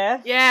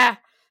Claire. Yeah.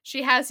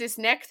 She has this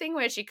neck thing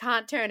where she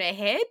can't turn her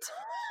head.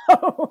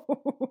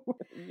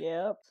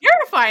 Yep.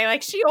 Terrifying.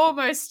 Like, she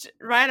almost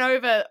ran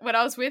over, when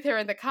I was with her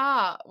in the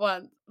car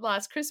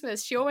last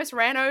Christmas, she almost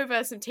ran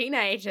over some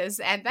teenagers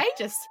and they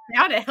just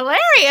found it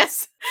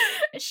hilarious.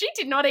 She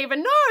did not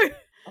even know.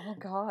 Oh,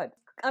 God.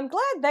 I'm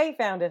glad they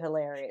found it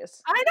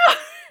hilarious. I know.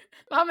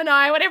 Mum and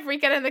I, whenever we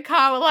get in the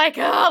car, we're like,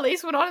 at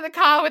least we're not in the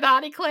car with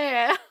Auntie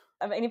Claire.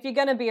 I mean, if you're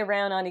going to be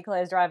around Auntie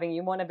Claire's driving,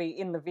 you want to be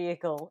in the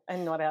vehicle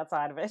and not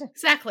outside of it.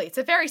 Exactly. It's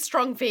a very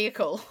strong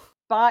vehicle.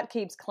 Bart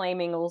keeps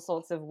claiming all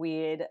sorts of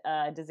weird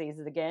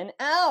diseases again.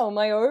 Ow,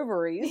 my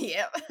ovaries.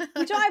 Yep.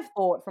 Which I've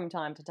thought from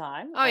time to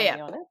time. Oh, yeah. To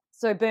be honest.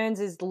 So Burns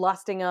is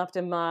lusting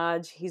after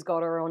Marge. He's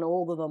got her on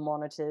all of the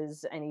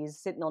monitors and he's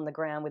sitting on the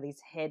ground with his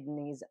head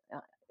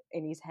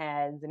in his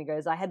hands. And he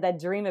goes, I had that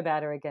dream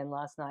about her again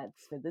last night,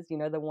 Smithers. You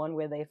know, the one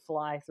where they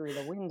fly through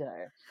the window.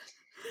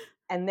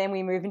 And then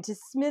we move into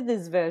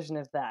Smithers' version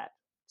of that,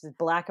 which is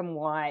black and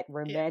white,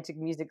 romantic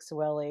music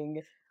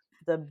swelling,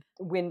 the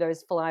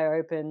windows fly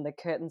open, the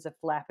curtains are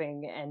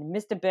flapping, and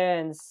Mr.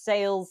 Burns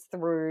sails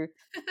through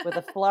with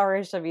a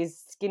flourish of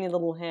his skinny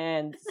little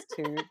hands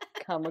to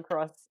come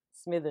across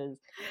Smithers.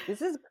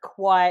 This is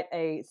quite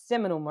a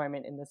seminal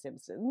moment in The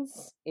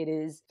Simpsons. It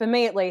is, for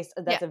me at least,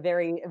 that's a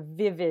very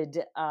vivid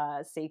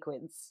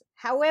sequence.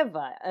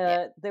 However,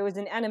 there was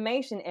an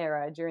animation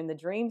error during the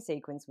dream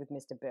sequence with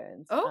Mr.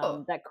 Burns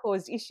that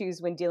caused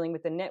issues when dealing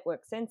with the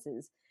network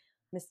censors,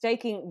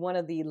 mistaking one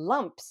of the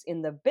lumps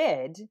in the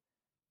bed,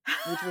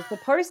 which was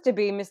supposed to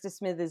be Mr.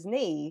 Smithers'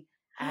 knee,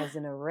 as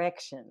an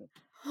erection.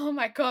 Oh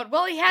my God.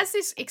 Well, he has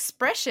this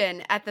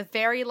expression at the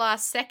very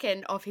last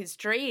second of his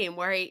dream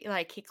where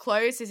he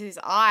closes his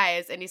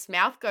eyes and his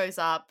mouth goes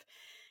up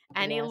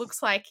and he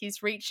looks like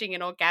he's reaching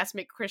an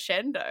orgasmic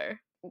crescendo.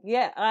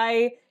 Yeah,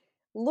 I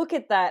look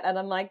at that and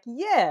I'm like,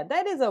 yeah,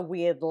 that is a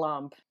weird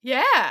lump.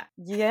 Yeah.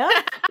 Yeah.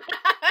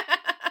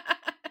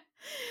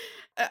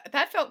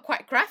 That felt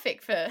quite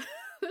graphic for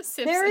The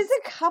Simpsons. There is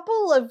a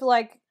couple of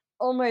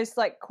almost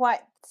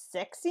quite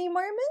sexy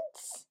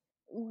moments.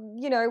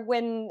 You know,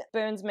 when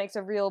Burns makes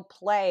a real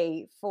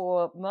play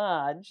for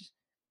Marge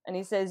and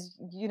he says,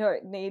 you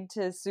don't need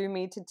to sue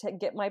me to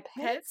get my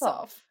pants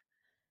off.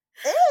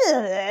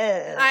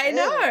 I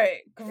know.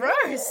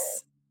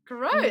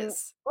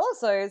 Gross.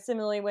 Also,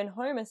 similarly, when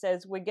Homer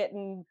says we're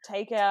getting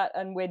takeout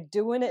and we're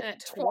doing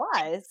it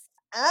twice.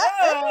 I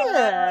don't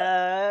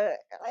know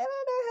how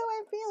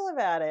I feel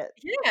about it.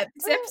 Yeah,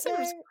 this episode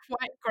was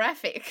quite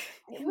graphic.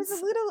 It was a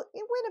little.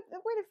 It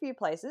went a few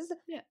places.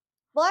 Yeah.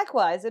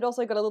 Likewise, it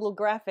also got a little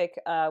graphic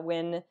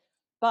when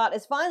Bart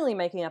is finally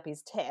making up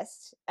his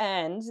test,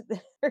 and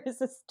there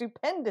is a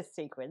stupendous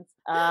sequence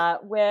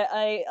where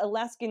a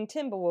Alaskan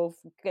timber wolf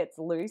gets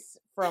loose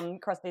from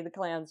Krusty the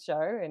Clown's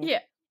show and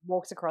Yeah.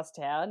 walks across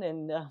town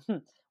and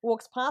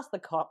walks past the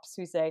cops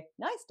who say,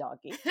 "Nice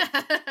doggy,"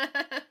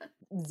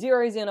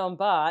 zeroes in on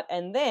Bart,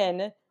 and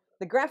then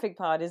the graphic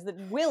part is that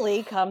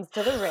Willie comes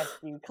to the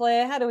rescue.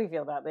 Claire, how do we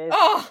feel about this?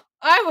 Oh,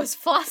 I was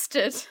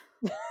flustered.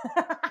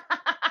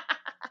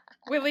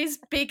 Willie's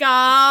big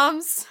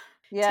arms.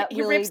 Yeah,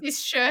 He rips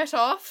his shirt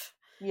off.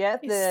 Yeah,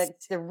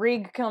 the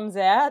rig comes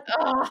out.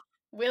 Oh,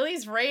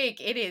 Willie's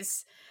rig. It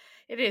is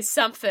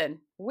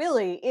something.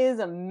 Willie is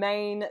a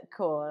main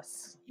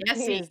course.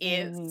 Yes, he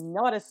is.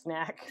 Not a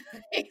snack.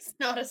 He's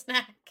not a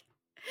snack.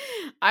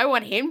 I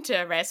want him to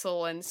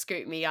wrestle and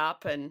scoop me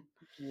up and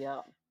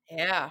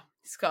yeah.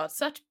 He's got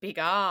such big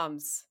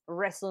arms.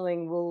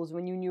 Wrestling rules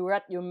when you were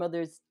at your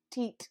mother's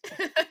teat.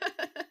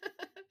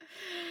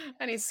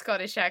 And his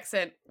Scottish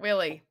accent,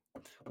 Willie.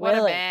 What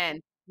a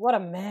man. What a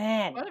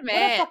man. What a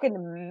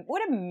man.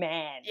 What a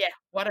man. Yeah,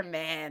 what a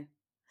man.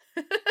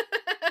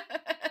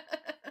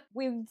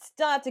 We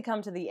start to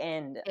come to the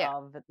end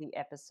of the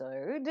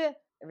episode.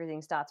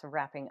 Everything starts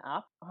wrapping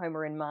up.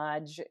 Homer and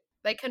Marge.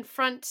 They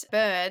confront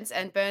Burns,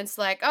 and Burns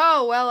like,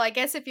 oh, well, I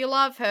guess if you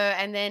love her.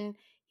 And then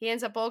he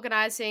ends up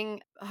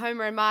organising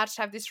Homer and Marge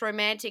to have this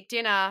romantic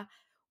dinner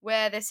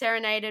where they're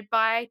serenaded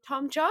by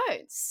Tom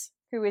Jones.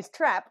 Who is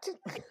trapped.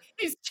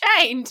 He's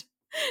chained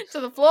to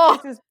the floor.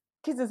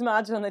 Kisses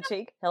Marge on the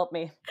cheek. Help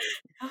me.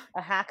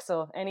 A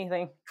hacksaw,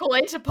 anything. Call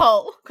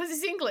Interpol, because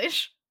he's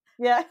English.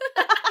 Yeah.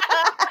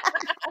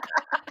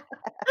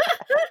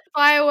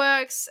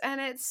 Fireworks, and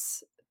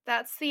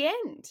that's the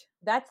end.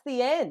 That's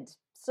the end.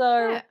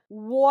 So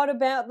what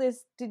about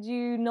this did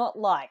you not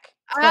like,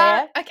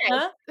 Claire? Okay.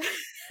 Huh?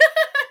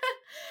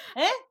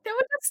 There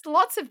were just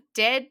lots of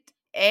dead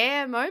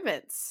air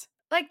moments.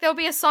 Like, there'll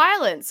be a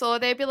silence, or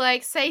they'd be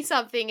like, say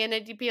something, and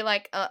it'd be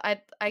like,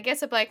 I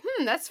guess I'd be like,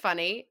 that's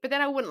funny, but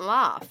then I wouldn't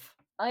laugh.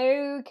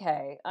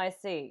 Okay, I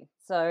see.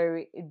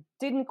 So it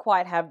didn't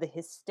quite have the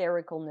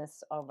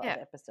hystericalness of other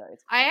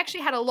episodes. I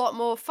actually had a lot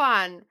more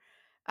fun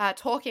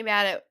talking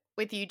about it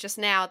with you just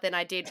now than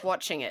I did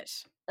watching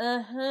it.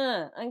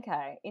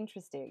 Okay,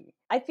 interesting.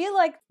 I feel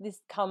like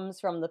this comes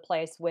from the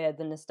place where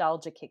the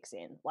nostalgia kicks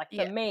in. Like,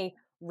 for me,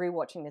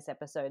 rewatching this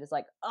episode is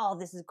like, oh,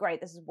 this is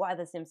great. This is why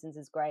The Simpsons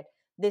is great.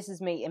 This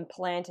is me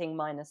implanting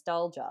my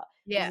nostalgia.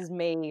 Yeah. This is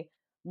me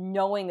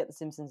knowing that The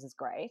Simpsons is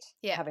great,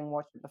 yeah. having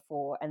watched it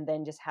before, and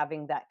then just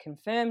having that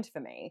confirmed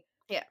for me.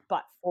 Yeah.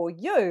 But for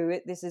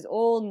you, this is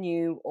all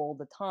new all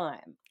the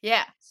time.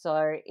 Yeah.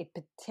 So it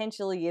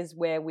potentially is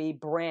where we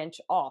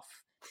branch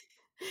off.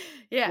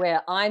 Yeah.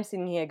 Where I'm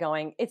sitting here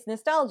going, it's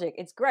nostalgic,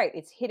 it's great,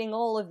 it's hitting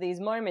all of these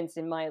moments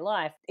in my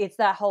life. It's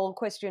that whole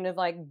question of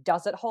like,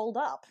 does it hold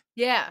up?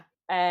 Yeah.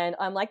 And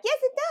I'm like, yes,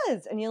 it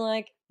does. And you're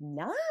like,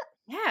 nah.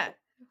 Yeah.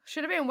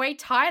 Should have been way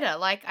tighter.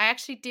 Like, I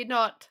actually did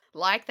not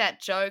like that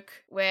joke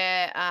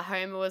where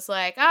Homer was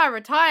like,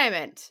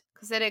 retirement.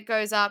 Because then it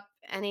goes up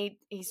and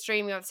he's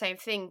dreaming of the same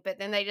thing, but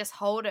then they just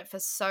hold it for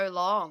so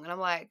long. And I'm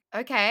like,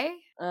 okay,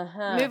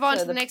 move on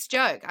to the next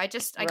joke. I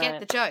get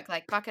the joke.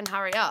 Like, fucking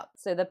hurry up.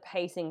 So the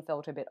pacing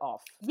felt a bit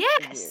off.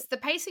 Yes, the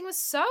pacing was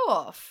so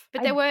off.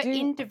 But there were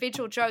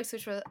individual jokes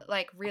which were,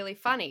 like, really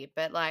funny.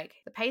 But, like,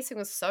 the pacing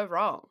was so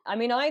wrong. I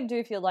mean, I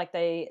do feel like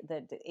that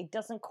it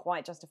doesn't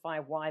quite justify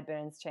why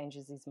Burns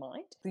changes his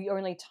mind. The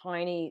only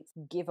tiny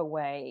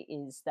giveaway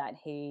is that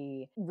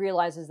he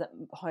realizes that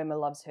Homer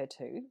loves her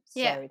too.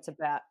 So it's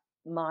about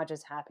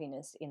Marge's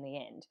happiness in the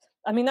end.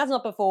 I mean, that's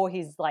not before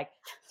he's like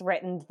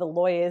threatened the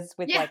lawyers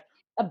with like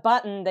a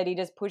button that he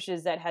just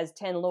pushes that has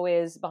 10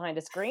 lawyers behind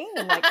a screen,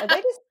 and like are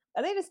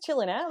they just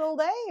chilling out all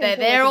day? They're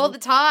there all the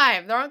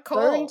time. They're on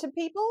call to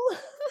people.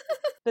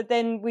 But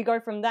then we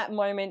go from that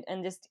moment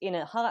and just in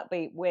a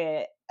heartbeat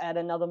where at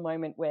another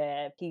moment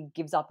where he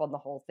gives up on the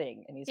whole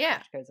thing and his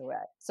crush goes away.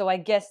 So I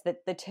guess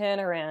that the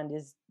turnaround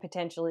is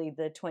potentially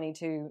the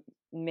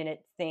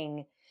 22-minute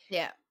thing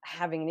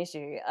having an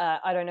issue.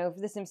 I don't know if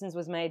The Simpsons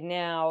was made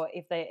now,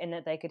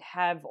 that they could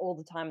have all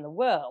the time in the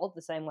world,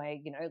 the same way,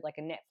 like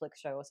a Netflix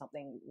show or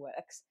something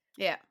works.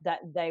 Yeah. That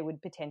they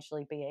would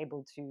potentially be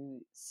able to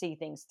see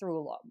things through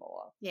a lot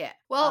more. Yeah.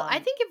 Well, I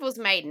think if it was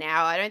made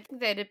now, I don't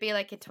think that it'd be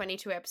like a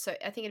 22 episode.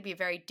 I think it'd be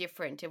very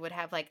different. It would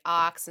have like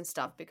arcs and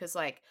stuff because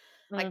like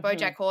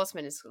BoJack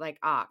Horseman is like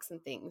arcs and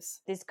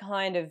things. This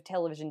kind of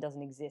television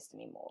doesn't exist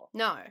anymore.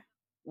 No.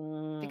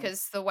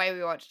 Because the way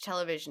we watch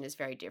television is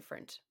very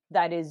different.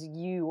 That is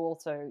you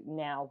also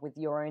now with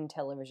your own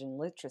television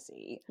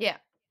literacy. Yeah.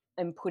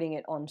 And putting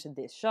it onto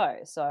this show.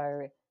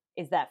 So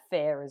is that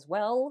fair as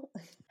well?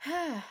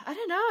 I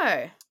don't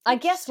know. I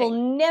guess we'll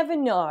never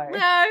know. No,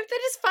 they're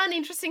just fun,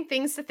 interesting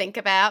things to think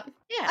about.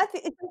 Yeah. I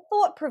think it's a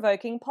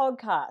thought-provoking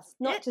podcast,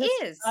 not just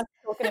us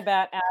talking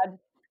about our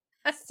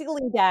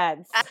silly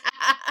dads.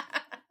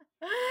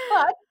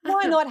 But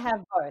why not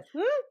have both?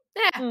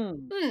 Yeah.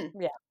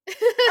 Yeah.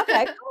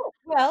 Okay, cool.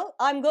 Well,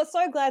 I'm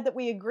so glad that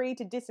we agree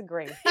to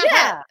disagree.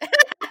 Yeah.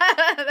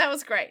 That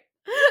was great.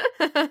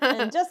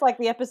 And just like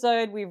the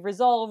episode, we've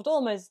resolved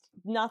almost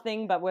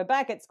nothing, but we're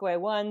back at square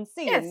one.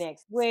 See you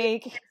next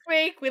week. Next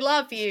week. We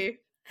love you.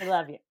 I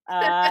love you.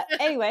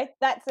 Anyway,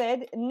 that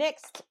said,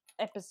 next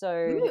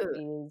episode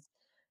is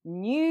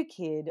New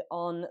Kid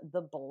on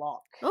the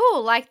Block.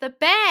 Oh, like the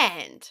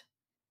band.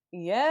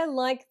 Yeah,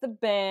 like the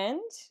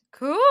band.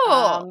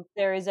 Cool.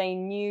 There is a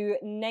new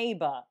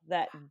neighbor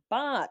that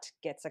Bart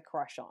gets a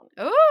crush on.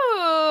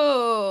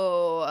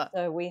 Oh.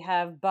 So we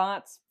have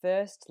Bart's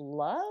first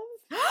love.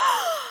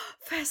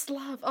 First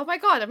love. Oh my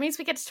God. It means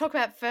we get to talk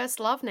about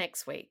first love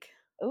next week.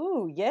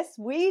 Ooh, yes,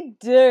 we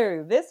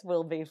do. This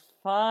will be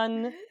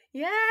fun.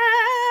 Yes.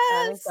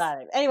 I'm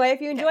excited. Anyway, if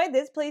you enjoyed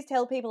this, please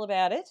tell people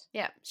about it.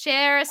 Yeah.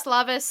 Share us,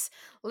 love us,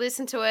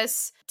 listen to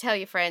us, tell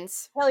your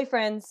friends. Tell your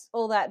friends,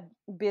 all that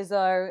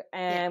bizzo,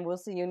 and we'll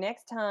see you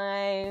next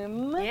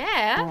time.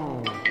 Yeah.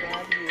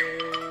 Love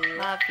you.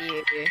 Love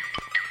you.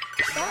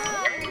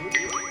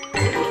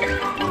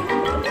 Bye.